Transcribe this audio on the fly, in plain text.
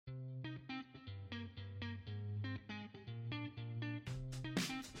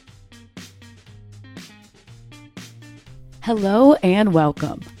Hello and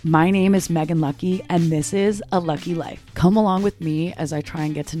welcome. My name is Megan Lucky, and this is A Lucky Life. Come along with me as I try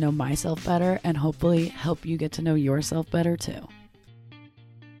and get to know myself better and hopefully help you get to know yourself better too.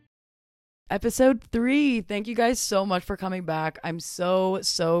 Episode 3. Thank you guys so much for coming back. I'm so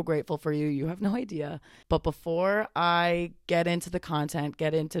grateful for you. You have no idea. But before I get into the content,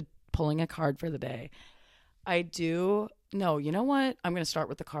 get into pulling a card for the day, you know what? I'm going to start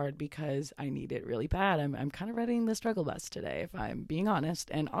with the card because I need it really bad. I'm kind of riding the struggle bus today, if I'm being honest,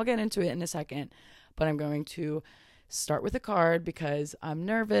 and I'll get into it in a second, but I'm going to start with a card because I'm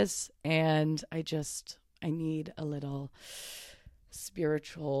nervous and I need a little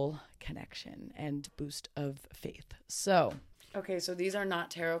spiritual connection and boost of faith. So these are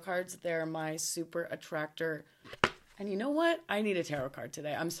not tarot cards. They're my super attractor. And you know what? I need a tarot card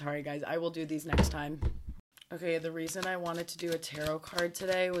today. I'm sorry, guys. I will do these next time. Okay, the reason I wanted to do a tarot card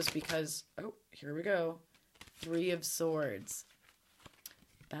today was because, here we go. 3 of Swords.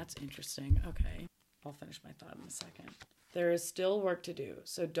 That's interesting. Okay, I'll finish my thought in a second. There is still work to do,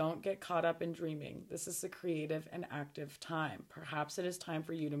 so don't get caught up in dreaming. This is a creative and active time. Perhaps it is time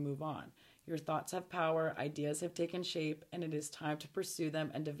for you to move on. Your thoughts have power, ideas have taken shape, and it is time to pursue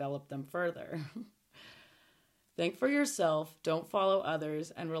them and develop them further. Think for yourself, don't follow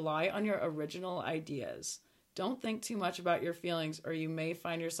others, and rely on your original ideas. Don't think too much about your feelings or you may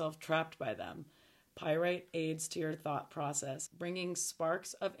find yourself trapped by them. Pyrite aids to your thought process, bringing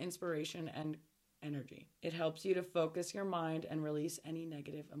sparks of inspiration and energy. It helps you to focus your mind and release any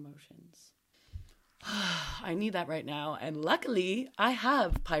negative emotions. I need that right now, and luckily I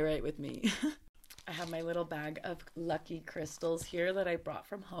have pyrite with me. I have my little bag of lucky crystals here that I brought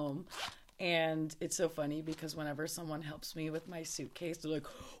from home. And it's so funny because whenever someone helps me with my suitcase, they're like,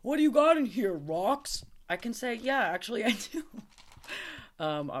 "What do you got in here, rocks?" I can say, yeah, actually I do.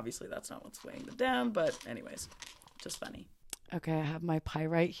 Obviously that's not what's weighing them down, but anyways, just funny. Okay, I have my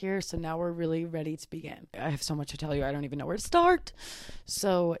pyrite here, so now we're really ready to begin. I have so much to tell you, I don't even know where to start.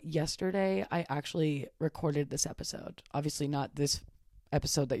 So yesterday, I actually recorded this episode. Obviously not this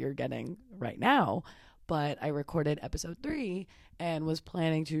episode that you're getting right now, but I recorded episode 3 and was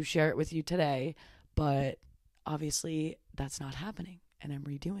planning to share it with you today, but obviously that's not happening, and I'm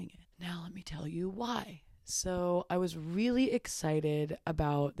redoing it. Now let me tell you why. So I was really excited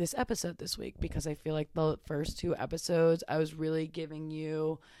about this episode this week because I feel like the first 2 episodes, I was really giving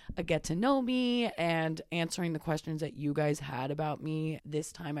you a get to know me and answering the questions that you guys had about me.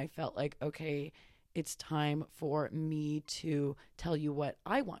 This time I felt like, okay, it's time for me to tell you what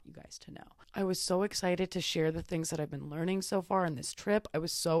I want you guys to know. I was so excited to share the things that I've been learning so far on this trip. I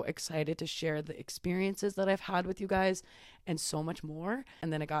was so excited to share the experiences that I've had with you guys and so much more.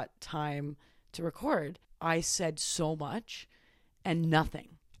 And then I got time to record. I said so much and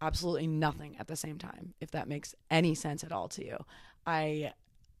nothing, absolutely nothing at the same time, if that makes any sense at all to you. I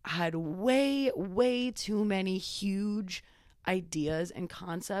had way too many huge ideas and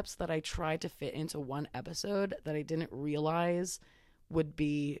concepts that I tried to fit into one episode that I didn't realize would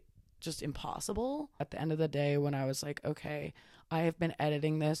be just impossible. At the end of the day, when I was like, okay, I have been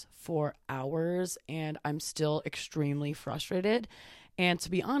editing this for hours and I'm still extremely frustrated. And to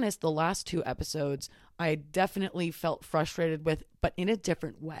be honest, the last 2 episodes, I definitely felt frustrated with, but in a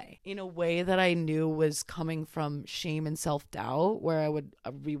different way. In a way that I knew was coming from shame and self-doubt, where I would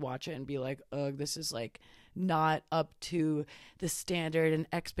rewatch it and be like, ugh, this is like not up to the standard and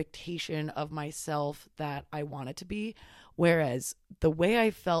expectation of myself that I want it to be. Whereas the way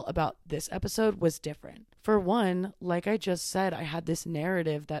I felt about this episode was different. For one, like I just said, I had this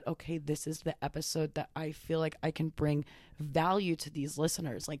narrative that, okay, this is the episode that I feel like I can bring value to these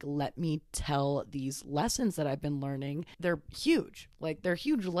listeners. Like, let me tell these lessons that I've been learning. They're huge. Like, they're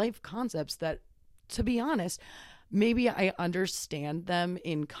huge life concepts that, to be honest, maybe I understand them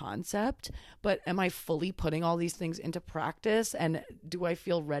in concept, but am I fully putting all these things into practice? And do I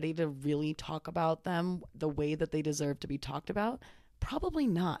feel ready to really talk about them the way that they deserve to be talked about? Probably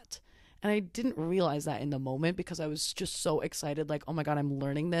not. And I didn't realize that in the moment because I was just so excited, like, oh my God, I'm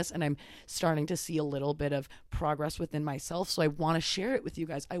learning this and I'm starting to see a little bit of progress within myself. So I want to share it with you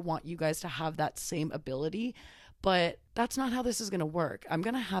guys. I want you guys to have that same ability, but that's not how this is going to work. I'm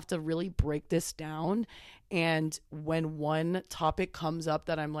going to have to really break this down. And when one topic comes up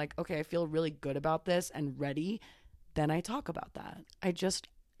that I'm like, okay, I feel really good about this and ready, then I talk about that. I just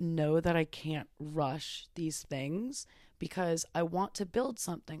know that I can't rush these things because I want to build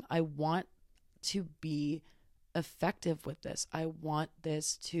something. I want to be effective with this. I want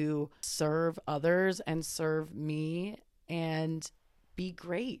this to serve others and serve me and be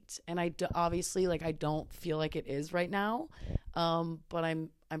great. And obviously, like, I don't feel like it is right now. But I'm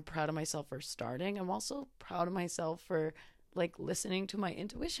proud of myself for starting. I'm also proud of myself for like listening to my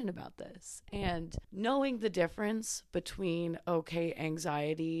intuition about this and knowing the difference between, okay,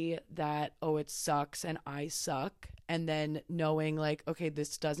 anxiety that, oh, it sucks and I suck, and then knowing like, okay,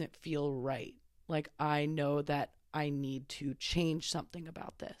 this doesn't feel right. Like, I know that I need to change something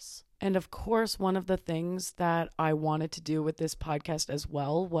about this. And of course, one of the things that I wanted to do with this podcast as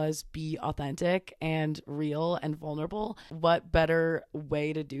well was be authentic and real and vulnerable. What better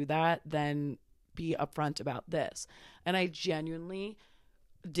way to do that than be upfront about this? And I genuinely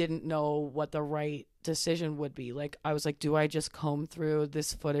didn't know what the right decision would be. Like, I was like, do I just comb through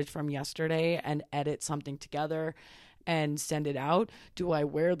this footage from yesterday and edit something together and send it out? Do I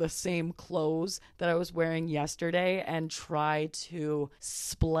wear the same clothes that I was wearing yesterday and try to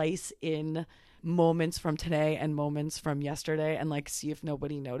splice in moments from today and moments from yesterday and like see if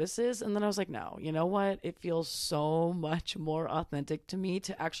nobody notices? And then I was like, no, you know what? It feels so much more authentic to me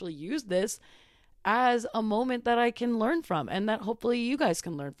to actually use this as a moment that I can learn from, and that hopefully you guys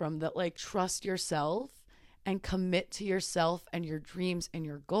can learn from, that like, trust yourself and commit to yourself and your dreams and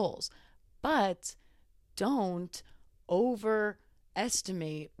your goals. But don't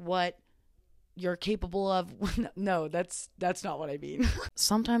overestimate what you're capable of. No, that's not what I mean.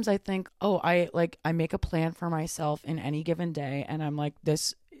 Sometimes I think, oh, I make a plan for myself in any given day, and I'm like,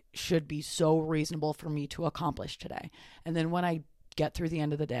 this should be so reasonable for me to accomplish today. And then when I get through the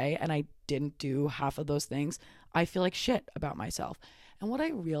end of the day and I didn't do half of those things, I feel like shit about myself. And what I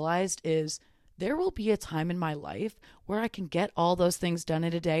realized is there will be a time in my life where I can get all those things done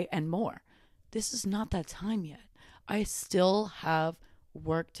in a day and more. This is not that time yet. I still have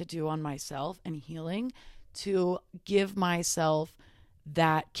work to do on myself and healing to give myself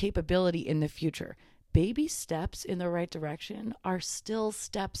that capability in the future. Baby steps in the right direction are still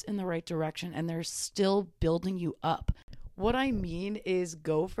steps in the right direction, and they're still building you up. What I mean is,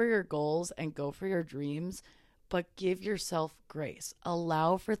 go for your goals and go for your dreams, but give yourself grace.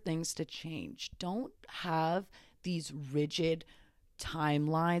 Allow for things to change. Don't have these rigid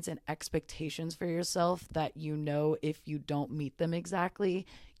timelines and expectations for yourself that, you know, if you don't meet them exactly,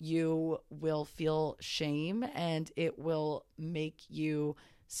 you will feel shame and it will make you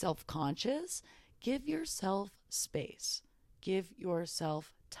self-conscious. Give yourself space. Give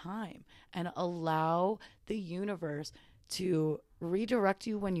yourself time and allow the universe to redirect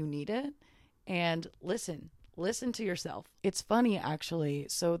you when you need it. And listen to yourself. It's funny, actually.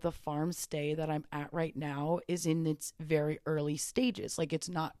 So the farm stay that I'm at right now is in its very early stages. Like, it's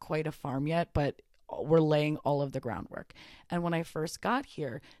not quite a farm yet, but we're laying all of the groundwork. And when I first got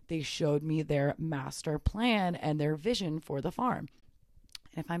here, they showed me their master plan and their vision for the farm.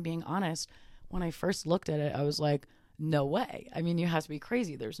 And if I'm being honest, when I first looked at it, I was like, no way. I mean, you have to be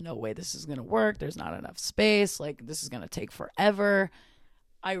crazy. There's no way this is going to work. There's not enough space. Like, this is going to take forever.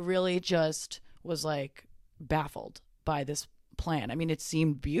 I really just was like baffled by this plan. I mean, it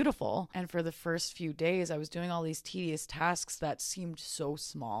seemed beautiful. And for the first few days, I was doing all these tedious tasks that seemed so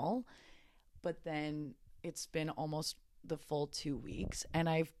small. But then it's been almost the full 2 weeks, and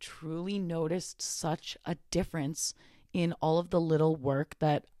I've truly noticed such a difference in all of the little work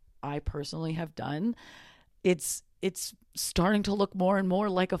that I personally have done. It's starting to look more and more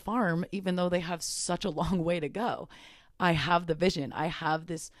like a farm, even though they have such a long way to go. I have the vision. I have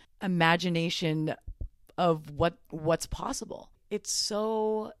this imagination of what's possible. It's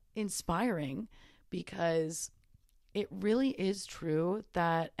so inspiring because it really is true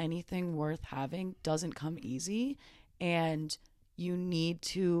that anything worth having doesn't come easy, and you need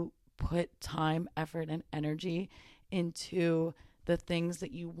to put time, effort, and energy into the things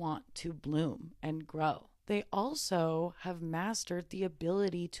that you want to bloom and grow. They also have mastered the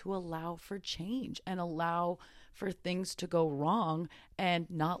ability to allow for change and allow for things to go wrong and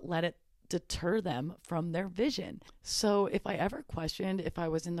not let it deter them from their vision. So if I ever questioned if I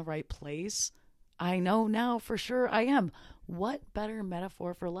was in the right place, I know now for sure I am. What better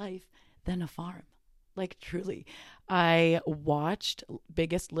metaphor for life than a farm? Like, truly. I watched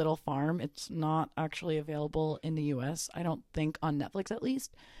Biggest Little Farm. It's not actually available in the US, I don't think, on Netflix at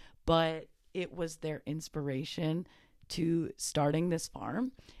least, but it was their inspiration to starting this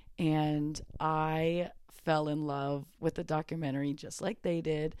farm. And I fell in love with the documentary just like they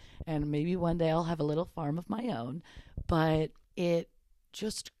did. And maybe one day I'll have a little farm of my own. But it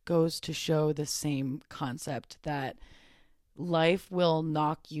just goes to show the same concept that life will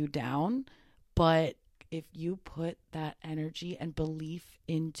knock you down, but if you put that energy and belief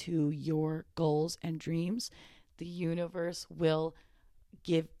into your goals and dreams, the universe will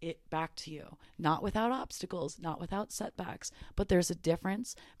give it back to you, not without obstacles, not without setbacks, but there's a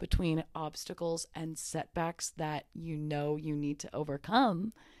difference between obstacles and setbacks that you know you need to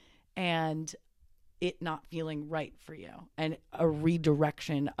overcome, and it not feeling right for you, and a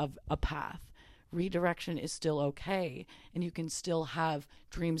redirection of a path. Redirection is still okay, and you can still have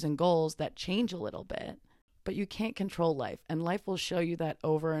dreams and goals that change a little bit, but you can't control life, and life will show you that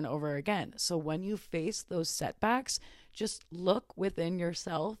over and over again. So when you face those setbacks, just look within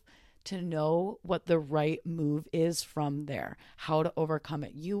yourself to know what the right move is from there, how to overcome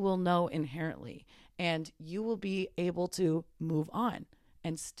it. You will know inherently, and you will be able to move on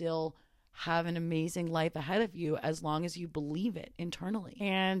and still have an amazing life ahead of you as long as you believe it internally.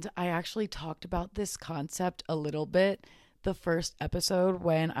 And I actually talked about this concept a little bit the first episode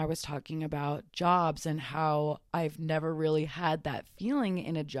when I was talking about jobs and how I've never really had that feeling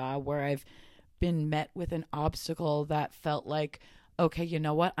in a job where I've been met with an obstacle that felt like, okay, you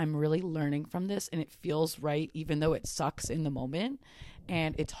know what? I'm really learning from this and it feels right, even though it sucks in the moment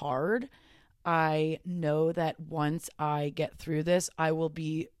and it's hard. I know that once I get through this, I will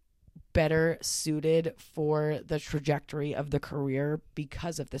be better suited for the trajectory of the career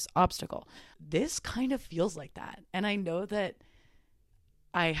because of this obstacle. This kind of feels like that. And I know that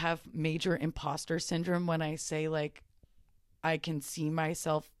I have major imposter syndrome when I say, like, I can see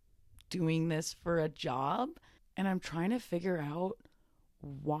myself doing this for a job. And I'm trying to figure out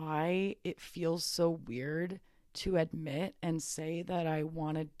why it feels so weird to admit and say that I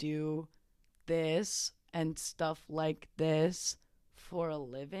want to do this and stuff like this for a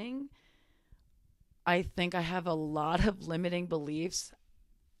living. I think I have a lot of limiting beliefs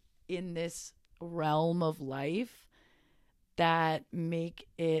in this realm of life that make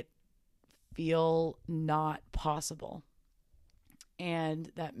it feel not possible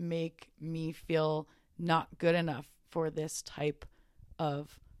and that make me feel not good enough for this type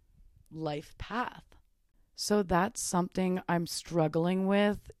of life path. So that's something I'm struggling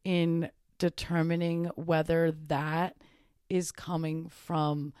with in determining whether that is coming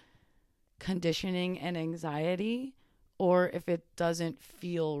from conditioning and anxiety or if it doesn't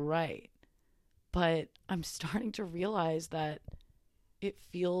feel right. But I'm starting to realize that it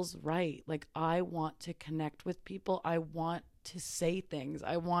feels right. Like, I want to connect with people. I want to say things.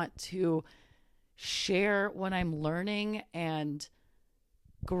 I want to share what I'm learning and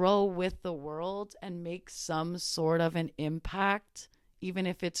grow with the world and make some sort of an impact, even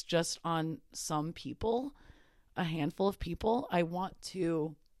if it's just on some people, a handful of people. I want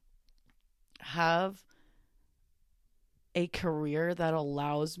to have a career that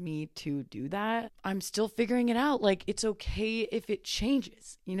allows me to do that. I'm still figuring it out. Like, it's okay if it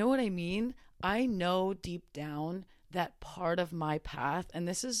changes. You know what I mean? I know deep down that part of my path, and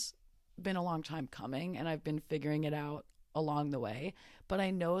this has been a long time coming, and I've been figuring it out along the way, but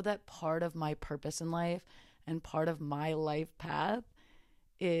I know that part of my purpose in life and part of my life path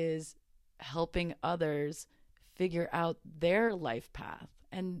is helping others figure out their life path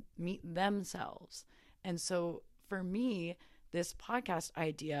and meet themselves. And so for me, this podcast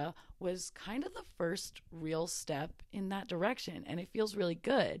idea was kind of the first real step in that direction, and it feels really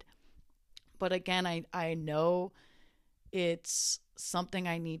good. But again, I know it's something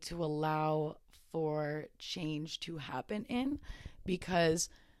I need to allow for change to happen in, because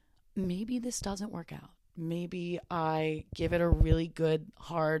maybe this doesn't work out. Maybe I give it a really good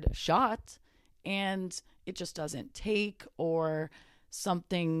hard shot and it just doesn't take, or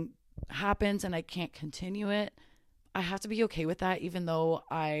something happens and I can't continue it. I have to be okay with that, even though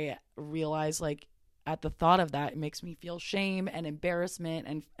I realize, like, at the thought of that, it makes me feel shame and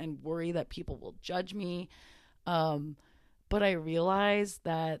embarrassment and worry that people will judge me. But I realize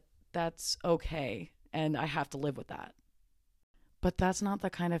that that's okay and I have to live with that. But that's not the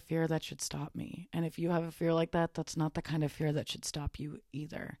kind of fear that should stop me. And if you have a fear like that, that's not the kind of fear that should stop you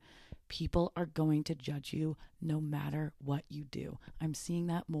either. People are going to judge you no matter what you do. I'm seeing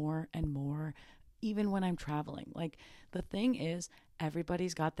that more and more, even when I'm traveling. Like, the thing is,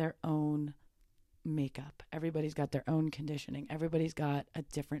 everybody's got their own makeup. Everybody's got their own conditioning. Everybody's got a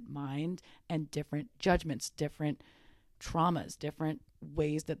different mind and different judgments, different traumas, different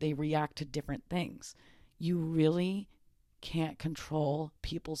ways that they react to different things. You really can't control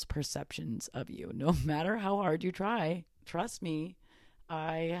people's perceptions of you, no matter how hard you try. Trust me,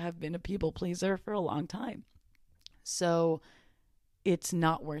 I have been a people pleaser for a long time. So it's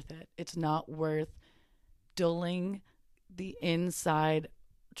not worth it. It's not worth dulling the inside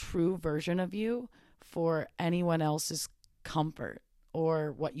true version of you for anyone else's comfort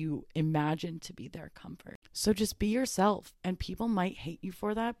or what you imagine to be their comfort. So just be yourself, and people might hate you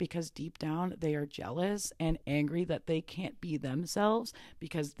for that because deep down they are jealous and angry that they can't be themselves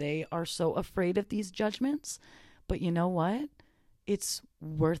because they are so afraid of these judgments. But you know what? It's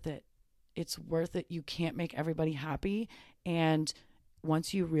worth it. It's worth it. You can't make everybody happy. And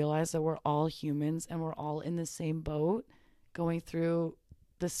once you realize that we're all humans and we're all in the same boat, going through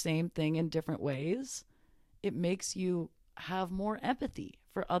the same thing in different ways, it makes you have more empathy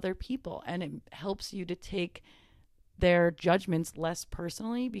for other people, and it helps you to take their judgments less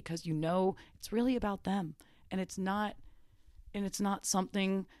personally because you know it's really about them, and it's not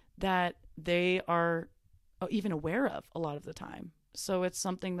something that they are even aware of a lot of the time. So it's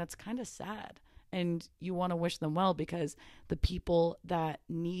something that's kind of sad, and you want to wish them well, because the people that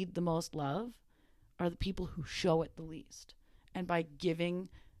need the most love are the people who show it the least. And by giving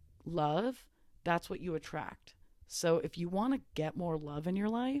love, that's what you attract. So if you want to get more love in your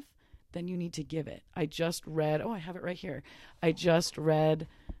life, then you need to give it. I just read, I have it right here. I just read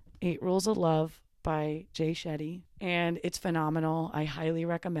 8 Rules of Love by Jay Shetty, and it's phenomenal. I highly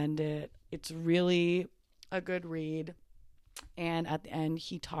recommend it. It's really a good read. And at the end,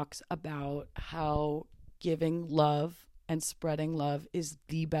 he talks about how giving love and spreading love is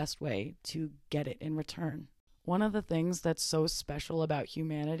the best way to get it in return. One of the things that's so special about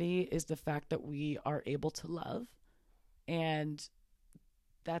humanity is the fact that we are able to love. And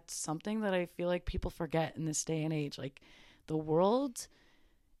that's something that I feel like people forget in this day and age. Like, the world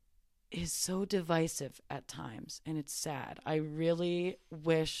is so divisive at times, and it's sad. I really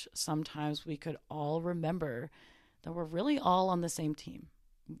wish sometimes we could all remember that we're really all on the same team.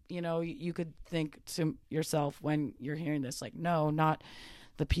 You know, you could think to yourself when you're hearing this, like, no, not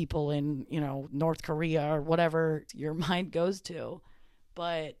the people in, North Korea or whatever your mind goes to.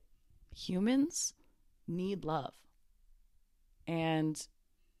 But humans need love. And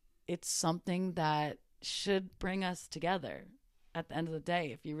it's something that should bring us together at the end of the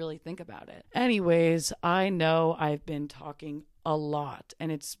day, if you really think about it. Anyways, I know I've been talking a lot,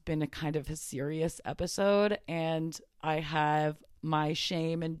 and it's been a kind of a serious episode, and I have my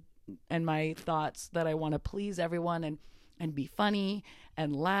shame and my thoughts that I want to please everyone and be funny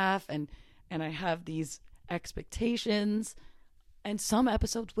and laugh, and I have these expectations. And some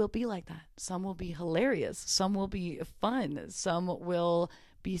episodes will be like that. Some will be hilarious. Some will be fun. Some will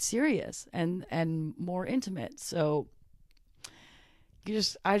be serious and more intimate. So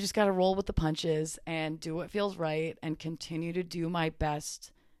I just got to roll with the punches and do what feels right and continue to do my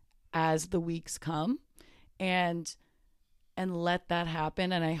best as the weeks come and let that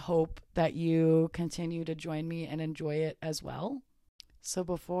happen. And I hope that you continue to join me and enjoy it as well. So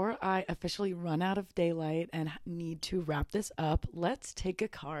before I officially run out of daylight and need to wrap this up, let's take a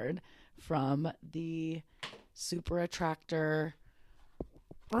card from the Super Attractor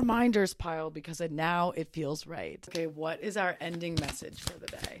reminders pile, because now it feels right. Okay, what is our ending message for the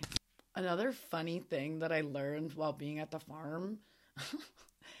day? Another funny thing that I learned while being at the farm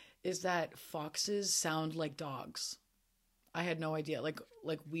is that foxes sound like dogs. I had no idea, like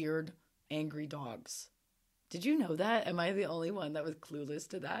weird, angry dogs. Did you know that? Am I the only one that was clueless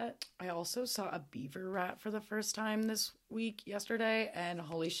to that? I also saw a beaver rat for the first time this week, yesterday, and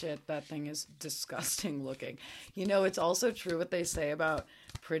holy shit, that thing is disgusting looking. It's also true what they say about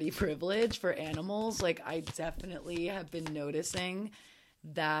pretty privilege for animals. Like, I definitely have been noticing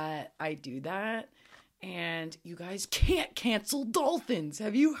that I do that. And you guys can't cancel dolphins.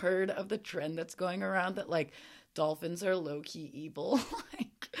 Have you heard of the trend that's going around that, like, dolphins are low-key evil?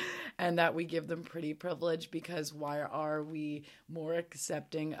 And that we give them pretty privilege because why are we more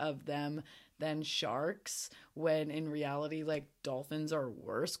accepting of them than sharks when in reality, like, dolphins are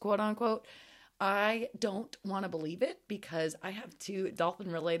worse, quote unquote? I don't want to believe it because I have 2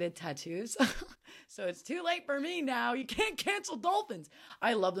 dolphin-related tattoos. So it's too late for me now. You can't cancel dolphins.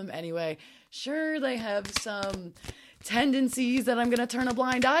 I love them anyway. Sure, they have some tendencies that I'm going to turn a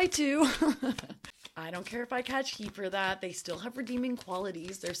blind eye to. I don't care if I catch heat for that. They still have redeeming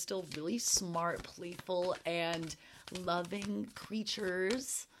qualities. They're still really smart, playful, and loving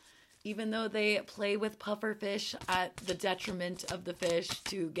creatures, even though they play with pufferfish at the detriment of the fish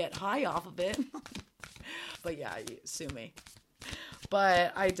to get high off of it. But yeah, sue me.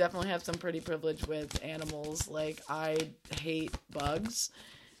 But I definitely have some pretty privilege with animals. Like, I hate bugs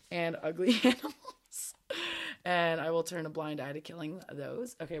and ugly animals. And I will turn a blind eye to killing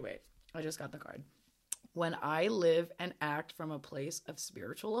those. Okay, wait. I just got the card. When I live and act from a place of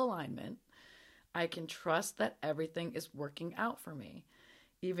spiritual alignment, I can trust that everything is working out for me,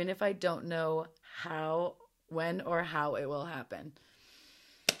 even if I don't know how, when, or how it will happen.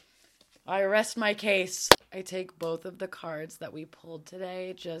 I rest my case. I take both of the cards that we pulled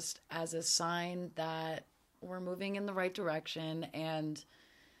today just as a sign that we're moving in the right direction and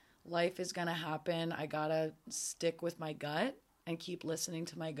life is going to happen. I got to stick with my gut and keep listening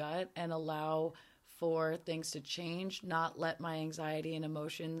to my gut and allow for things to change, not let my anxiety and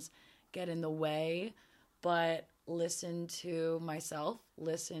emotions get in the way, but listen to myself,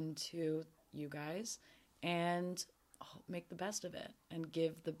 listen to you guys, and make the best of it and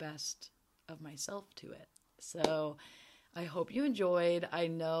give the best of myself to it. So I hope you enjoyed. I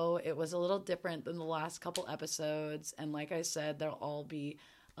know it was a little different than the last couple episodes, and like I said, they'll all be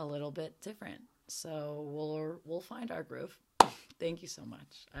a little bit different. So we'll find our groove. Thank you so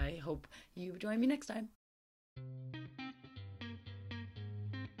much. I hope you join me next time.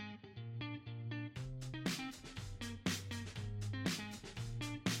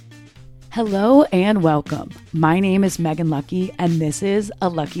 Hello and welcome. My name is Megan Lucky, and this is A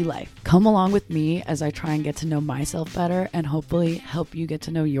Lucky Life. Come along with me as I try and get to know myself better and hopefully help you get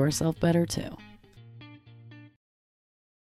to know yourself better too.